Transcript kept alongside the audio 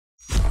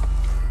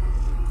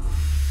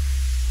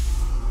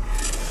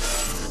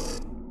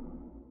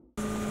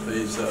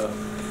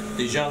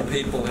these young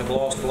people have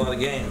lost a lot of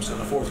games in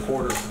the fourth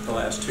quarter the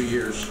last 2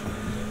 years,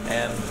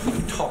 and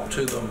we talk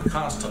to them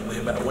constantly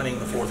about winning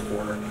the fourth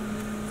quarter.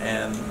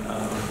 And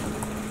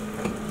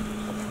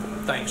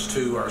thanks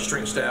to our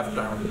strength staff,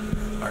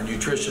 our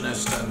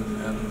nutritionists,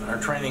 and our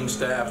training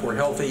staff, we're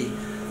healthy,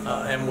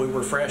 and we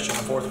were fresh in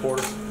the fourth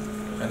quarter,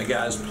 and the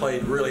guys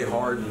played really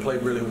hard and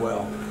played really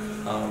well.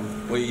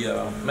 We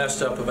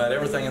messed up about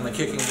everything in the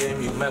kicking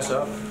game you can mess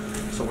up,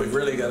 so we've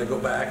really got to go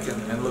back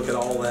and look at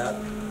all that.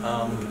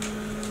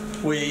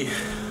 We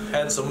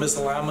had some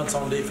misalignments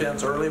on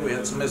defense early. We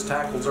had some missed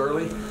tackles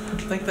early.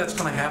 I think that's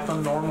going to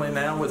happen normally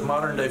now with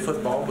modern day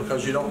football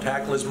because you don't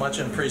tackle as much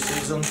in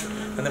preseason,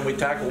 and then we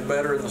tackled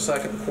better in the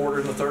second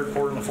quarter, in the third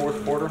quarter, and the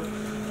fourth quarter.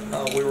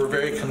 We were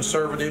very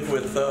conservative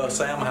with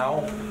Sam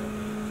Howell,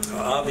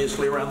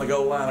 obviously around the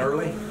goal line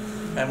early,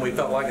 and we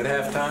felt like at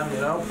halftime, you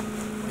know,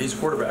 he's a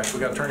quarterback. We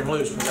got to turn him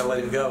loose. We got to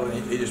let him go,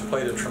 and he just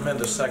played a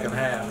tremendous second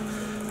half.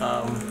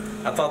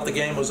 I thought the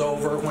game was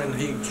over when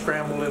he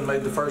scrambled and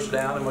made the first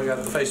down, and we got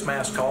the face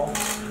mask call.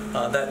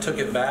 That took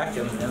it back,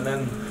 and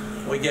then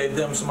we gave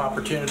them some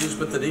opportunities,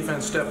 but the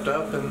defense stepped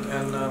up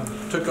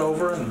and took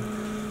over and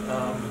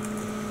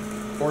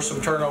forced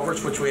some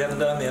turnovers, which we hadn't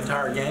done the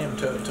entire game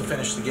to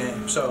finish the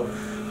game. So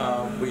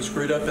we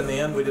screwed up in the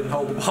end. We didn't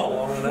hold the ball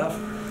long enough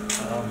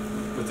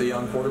with the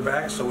young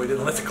quarterback, so we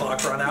didn't let the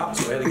clock run out,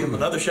 so we had to give him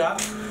another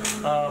shot.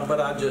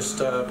 But I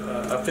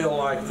feel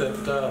like that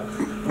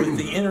with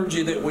the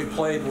energy that we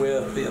played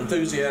with, the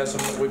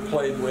enthusiasm that we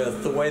played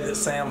with, the way that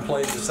Sam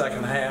played the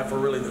second half, or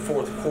really the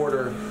fourth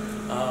quarter,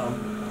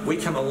 we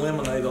can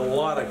eliminate a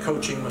lot of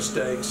coaching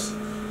mistakes,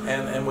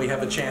 and we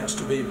have a chance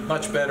to be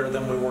much better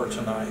than we were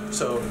tonight,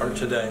 or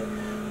today.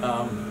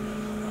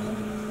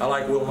 I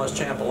like Will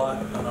Muschamp a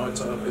lot. I know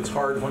it's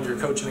hard when you're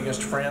coaching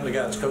against a friend, a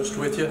guy that's coached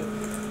with you.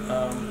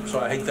 So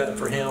I hate that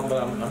for him,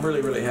 but I'm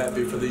really, really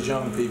happy for these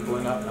young people,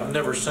 and I've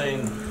never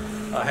seen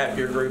a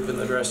happier group in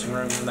the dressing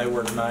room than they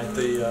were tonight.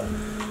 The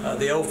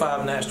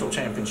 05 National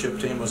Championship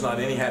team was not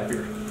any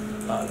happier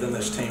than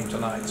this team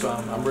tonight, so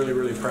I'm really,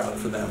 really proud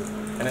for them.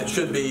 And it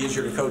should be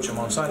easier to coach them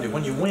on Sunday.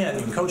 When you win,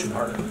 you can coach them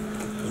harder,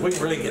 because we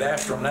can really get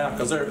after them now,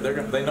 because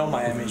they know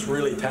Miami's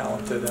really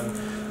talented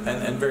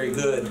and very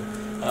good.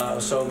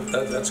 So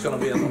that's going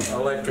to be an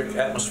electric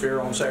atmosphere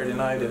on Saturday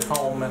night at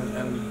home,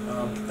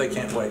 and they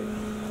can't wait.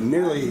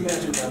 Nearly. You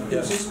mentioned that.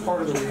 Is this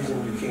part of the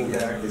reason you came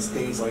back is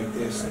days like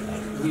this,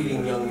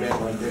 leading young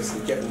men like this,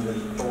 and getting the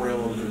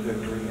thrill of the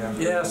victory?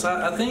 Yes,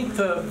 I think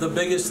the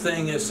biggest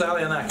thing is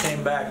Sally and I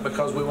came back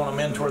because we want to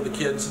mentor the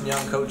kids and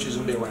young coaches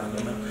and be around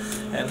them,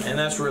 and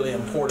that's really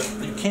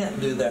important. You can't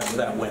do that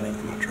without winning.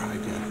 I'm gonna try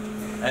again.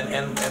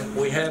 And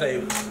we had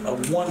a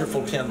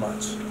wonderful 10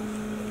 months.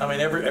 I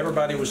mean,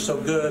 everybody was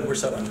so good. We're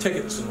selling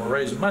tickets and we're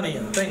raising money,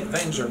 and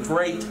things are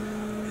great.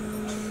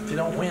 If you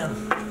don't win,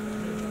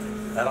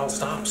 that all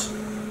stops.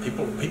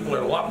 People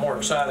are a lot more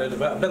excited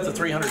about. I bet the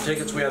 300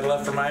 tickets we had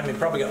left for Miami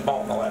probably got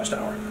bought in the last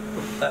hour.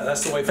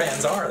 That's the way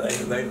fans are.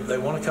 They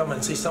want to come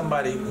and see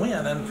somebody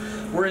win. And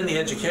we're in the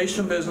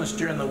education business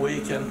during the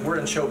week, and we're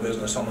in show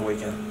business on the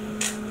weekend.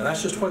 And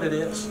that's just what it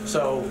is.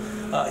 So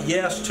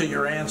yes to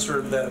your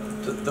answer that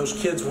those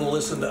kids will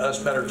listen to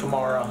us better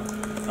tomorrow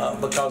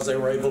because they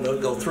were able to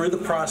go through the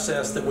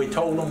process that we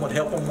told them would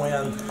help them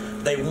win.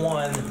 They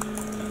won.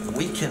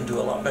 We can do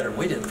a lot better.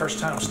 We did first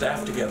time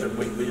staff together.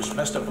 We just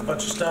messed up a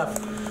bunch of stuff.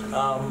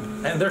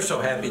 And they're so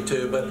happy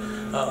too.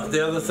 But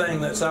the other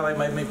thing that Sally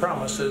made me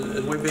promise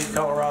is we beat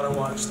Colorado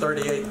once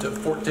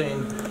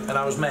 38-14, and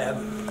I was mad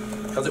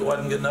because it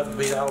wasn't good enough to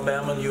beat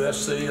Alabama and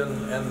USC,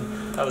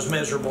 and I was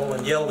miserable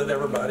and yelled at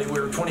everybody. We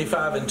were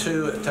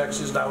 25-2 at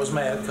Texas, and I was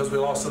mad because we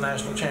lost the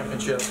national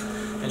championship.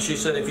 And she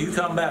said, if you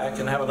come back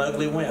and have an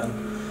ugly win,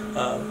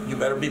 you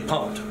better be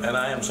pumped, and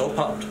I am so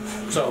pumped.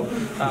 So,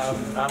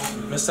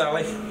 Miss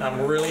Sally,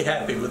 I'm really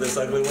happy with this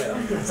ugly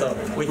win. So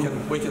we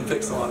can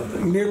fix a lot of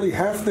things. Nearly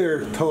half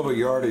their total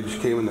yardage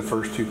came in the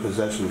first two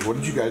possessions. What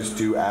did you guys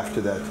do after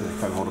that to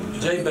kind of hold them?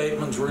 Jay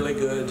Bateman's really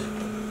good.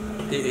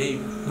 He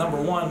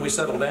number one, we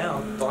settled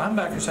down. The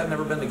linebackers had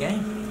never been to game.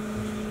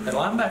 And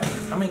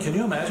linebacker, I mean, can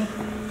you imagine?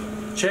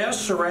 Chaz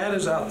Surratt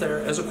is out there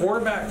as a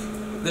quarterback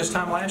this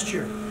time last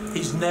year.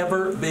 He's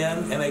never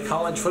been in a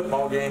college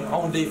football game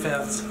on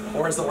defense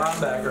or as a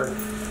linebacker,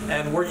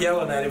 and we're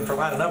yelling at him for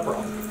lining up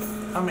wrong.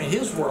 I mean,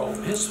 his world,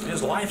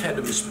 his life had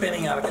to be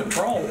spinning out of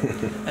control.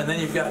 And then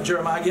you've got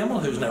Jeremiah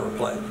Gemmel, who's never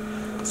played.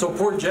 So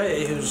poor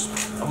Jay, who's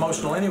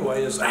emotional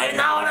anyway, is, hey,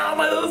 no,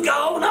 move,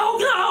 go, no.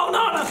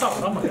 And I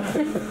thought, oh my God,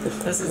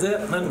 this is it.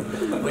 And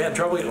then we had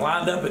trouble getting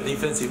lined up at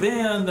defensive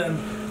end,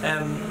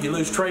 and you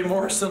lose Trey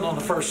Morrison on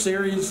the first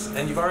series,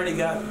 and you've already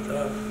got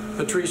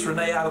Patrice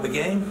Renee out of the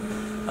game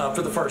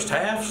for the first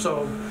half.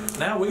 So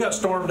now we got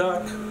Storm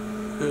Duck,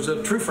 who's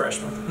a true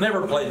freshman,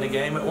 never played in the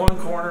game, at one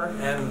corner,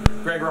 and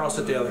Greg Ross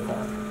at the other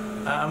corner.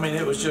 I mean,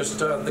 it was just,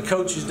 the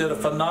coaches did a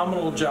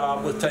phenomenal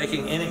job with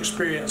taking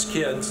inexperienced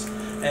kids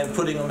and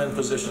putting them in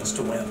positions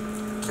to win.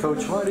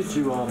 Coach, why did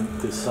you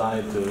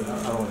decide to,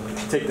 I don't know,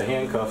 take the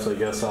handcuffs, I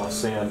guess, off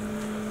Sam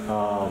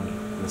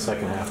in the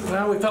second half?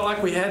 Well, we felt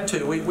like we had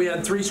to. We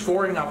had 3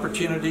 scoring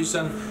opportunities,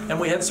 and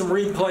we had some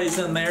read plays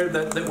in there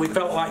that we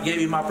felt like gave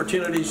him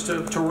opportunities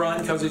to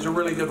run, because he's a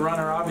really good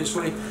runner,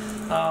 obviously.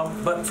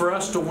 But for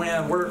us to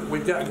win,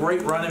 we've got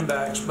great running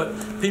backs, but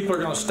people are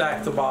going to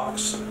stack the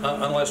box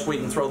unless we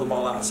can throw the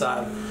ball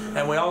outside.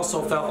 And we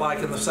also felt like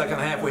in the second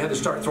half we had to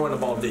start throwing the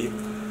ball deep,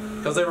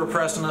 because they were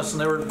pressing us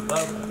and they were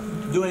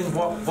doing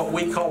what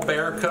we call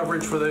bear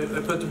coverage, where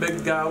they put the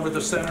big guy over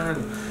the center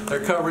and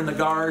they're covering the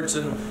guards,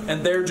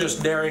 and they're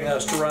just daring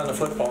us to run the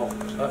football.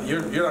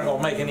 You're not going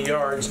to make any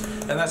yards,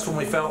 and that's when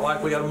we felt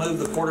like we got to move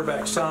the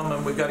quarterback some,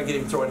 and we've got to get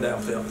him throwing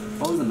downfield.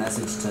 What was the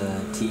message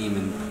to team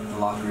and the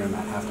locker room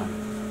at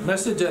halftime?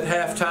 Message at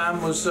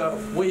halftime was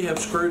we have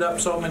screwed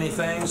up so many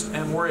things,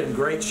 and we're in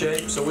great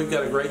shape, so we've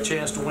got a great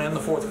chance to win the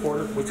fourth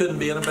quarter. We couldn't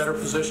be in a better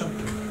position.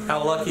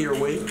 How lucky are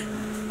we?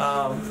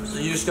 So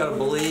you just got to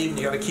believe, and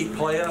you got to keep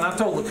playing. And I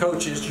told the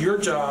coaches, your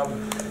job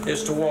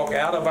is to walk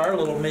out of our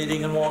little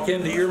meeting and walk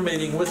into your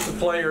meeting with the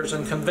players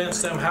and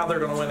convince them how they're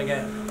going to win the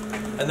game.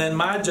 And then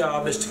my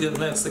job is to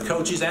convince the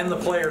coaches and the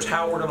players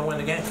how we're going to win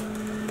the game.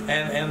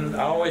 And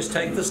I always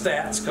take the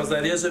stats, because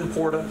that is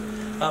important.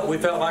 We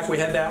felt like we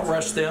had to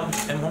outrush them,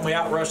 and when we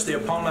outrush the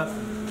opponent,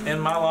 in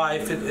my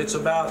life, it's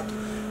about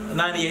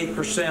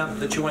 98%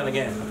 that you win the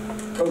game.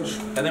 Coach.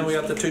 And then we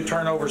got the 2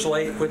 turnovers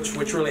late, which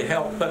really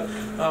helped. But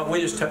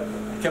we just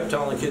kept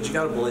telling the kids, you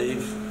got to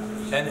believe.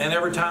 And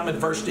every time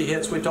adversity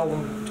hits, we told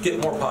them to get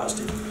more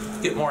positive,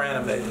 get more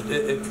animated.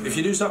 If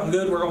you do something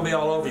good, we're going to be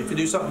all over you. If you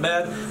do something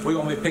bad, we're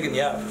going to be picking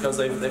you up, because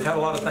they've had a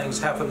lot of things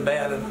happen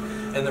bad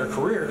in their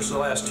careers the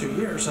last 2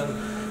 years.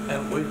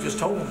 And we just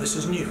told them, this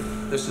is new,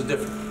 this is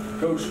different.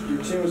 Coach,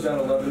 your team was down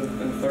 11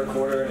 in the third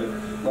quarter,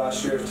 and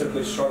last year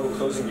typically struggled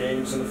closing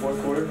games in the fourth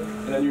quarter,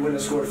 and then you win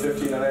and score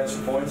 15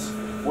 unanswered points.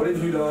 What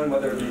have you done,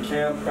 whether it be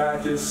camp,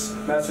 practice,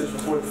 message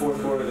before the fourth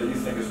quarter, that you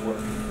think is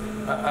working?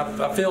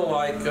 I feel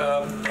like,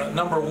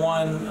 number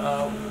one,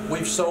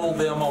 we've sold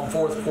them on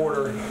fourth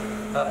quarter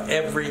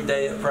every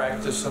day at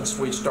practice since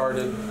we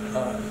started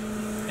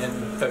in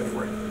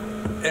February.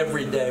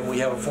 Every day we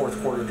have a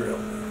fourth quarter drill,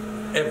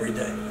 every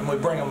day, and we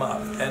bring them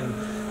up.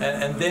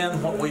 And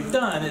then what we've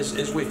done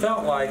is we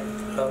felt like,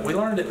 we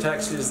learned at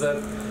Texas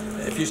that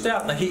if you stay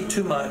out in the heat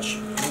too much,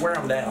 you wear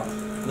them down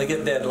and they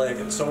get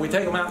dead-legged. So we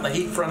take them out in the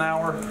heat for an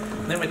hour,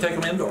 and then we take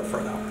them indoor for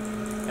an hour.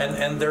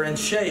 And they're in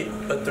shape,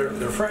 but they're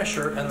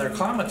fresher, and they're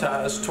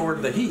climatized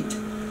toward the heat,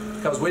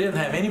 because we didn't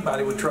have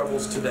anybody with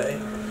troubles today,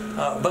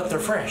 but they're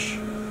fresh.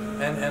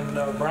 And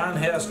Brian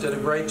Hess did a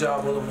great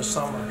job with them this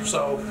summer.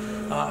 So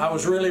I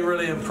was really,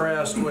 really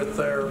impressed with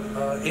their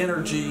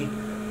energy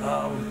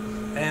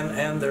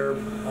and their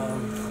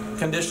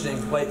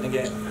conditioning late in the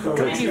game.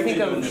 Mack, you've been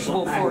doing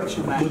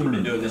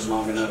this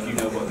long enough. You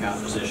know what kind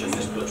of position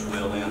this puts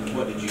Will in.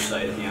 What did you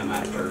say to him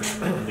after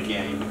the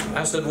game?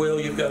 I said, Will,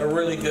 you've got a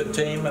really good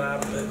team,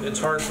 and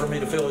it's hard for me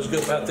to feel as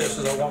good about this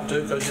as I want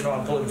to, because you know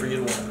I'm pulling for you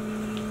to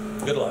win.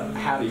 Good luck.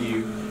 How do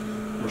you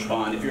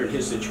respond if you're in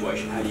his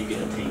situation? How do you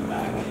get a team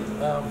back?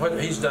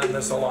 He's done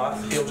this a lot.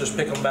 He'll just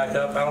pick them back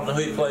up. I don't know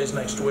who he plays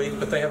next week,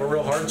 but they have a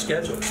real hard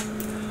schedule.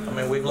 I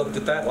mean, we've looked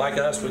at that. Like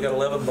us, we got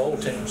 11 bowl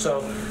teams.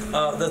 So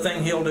the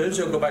thing he'll do is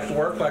he'll go back to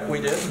work like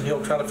we did, and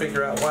he'll try to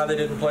figure out why they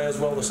didn't play as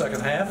well the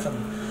second half.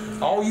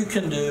 And all you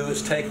can do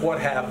is take what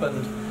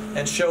happened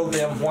and show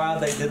them why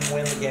they didn't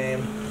win the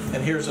game,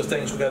 and here's the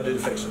things we got to do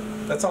to fix it.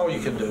 That's all you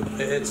can do.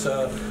 It's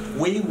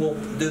we will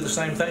do the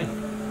same thing.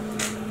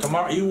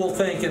 Tomorrow, you will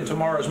think in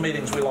tomorrow's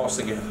meetings we lost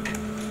the game,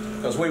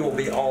 because we will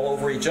be all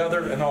over each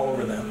other and all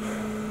over them.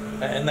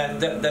 And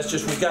that's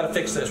just, we've got to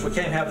fix this. We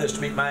can't have this to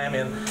beat Miami.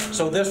 And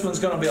so this one's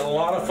going to be a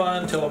lot of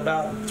fun till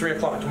about 3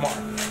 o'clock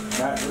tomorrow.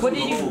 Matt, this is a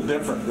little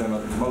different than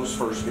most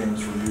first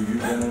games for you.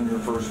 You've been in your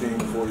first game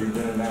before. You've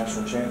been in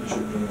national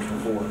championship games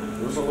before.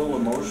 It was a little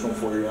emotional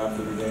for you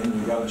after the game.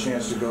 You got a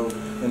chance to go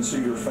and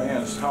see your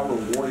fans. How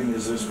rewarding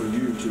is this for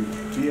you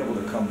to be able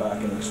to come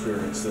back and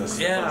experience this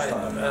the first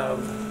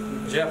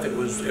time? Jeff, it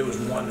was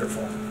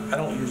wonderful. I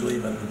don't usually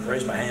even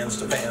raise my hands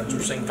to fans or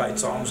sing fight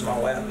songs and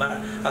all that. And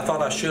I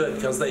thought I should,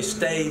 because they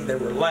stayed, they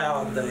were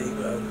loud,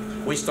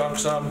 we stunk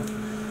some.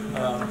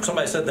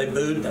 Somebody said they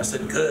booed, and I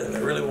said, good, they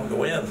really wanted to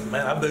win.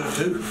 Man, I booed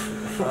too.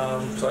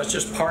 So that's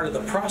just part of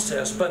the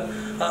process. But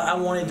I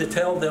wanted to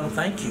tell them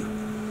thank you,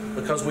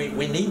 because we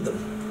need them.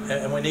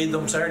 And we need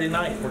them Saturday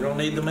night. We're going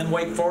to need them in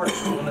Wake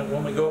Forest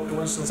when we go up to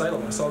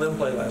Winston-Salem. I saw them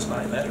play last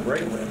night, and they had a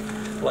great win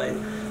late.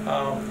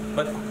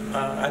 But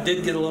I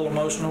did get a little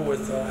emotional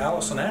with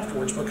Allison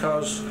afterwards,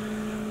 because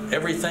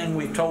everything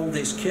we told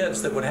these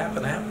kids that would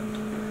happen happened.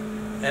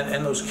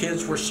 And those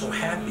kids were so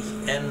happy.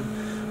 And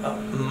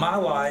my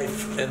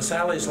life and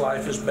Sally's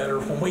life is better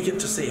when we get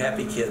to see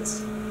happy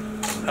kids.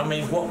 I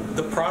mean,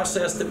 the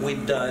process that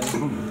we've done,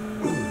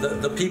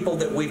 the people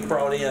that we've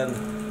brought in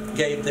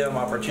gave them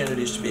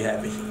opportunities to be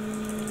happy.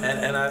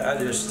 And I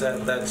just,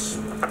 that's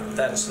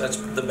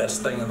the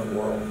best thing in the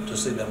world, to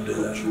see them do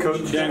that.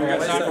 Coach, Dan, we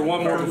got time for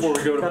one more before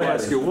we go to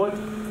ask you, what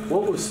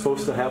was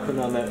supposed to happen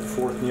on that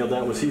fourth kneel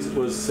down? Was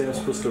Sam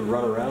supposed to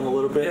run around a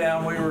little bit?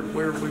 Yeah, we got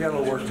a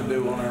little work to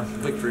do on our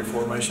victory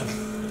formation.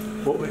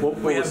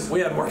 We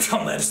hadn't worked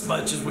on that as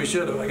much as we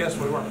should have. I guess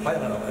we weren't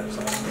planning on that.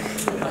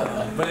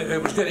 So. But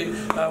it was good.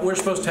 We're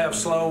supposed to have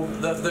slow.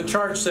 The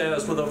chart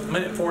says with a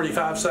minute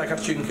 45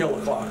 seconds you can kill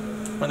the clock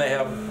when they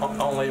have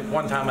only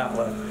one timeout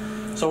left.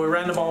 So we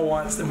ran the ball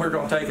once, then we're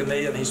going to take a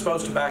knee, and he's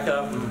supposed to back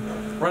up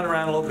and run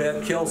around a little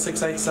bit, kill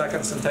 6-8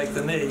 seconds, and take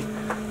the knee.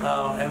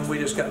 And we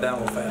just got down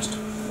a little fast.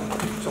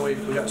 So we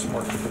got some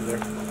work to do there.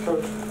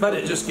 But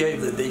it just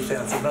gave the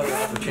defense another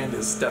opportunity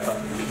to step up.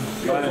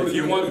 If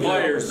you want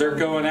players, they're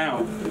going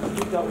out.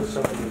 You've dealt with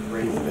so many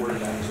great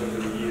quarterbacks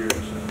over the years.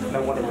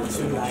 No one of the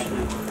 2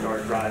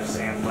 90-yard drives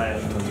Sam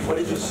led. What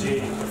did you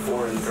see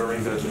before and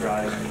during those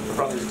drives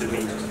from his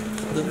demeanor?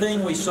 The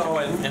thing we saw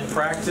in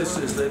practice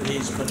is that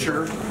he's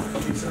mature,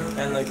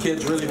 and the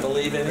kids really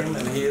believe in him,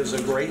 and he is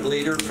a great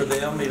leader for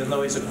them, even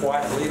though he's a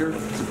quiet leader.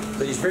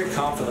 But he's very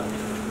confident,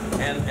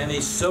 and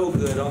he's so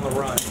good on the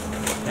run.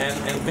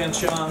 And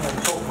Vince Young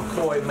and Colt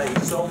McCoy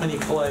made so many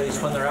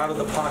plays when they're out of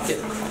the pocket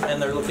and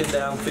they're looking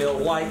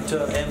downfield, like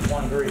to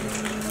Antoine Green.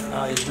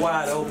 He's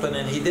wide open,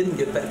 and he didn't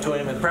get that to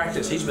him in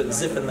practice. He's been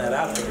zipping that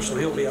out there, so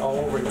he'll be all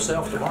over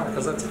himself tomorrow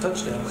because that's a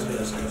touchdown of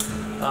his.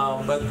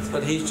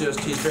 But he's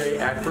very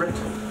accurate,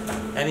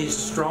 and he's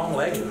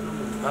strong-legged,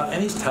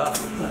 and he's tough.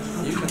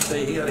 You can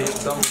see he got to hit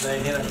something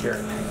today, he doesn't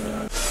care.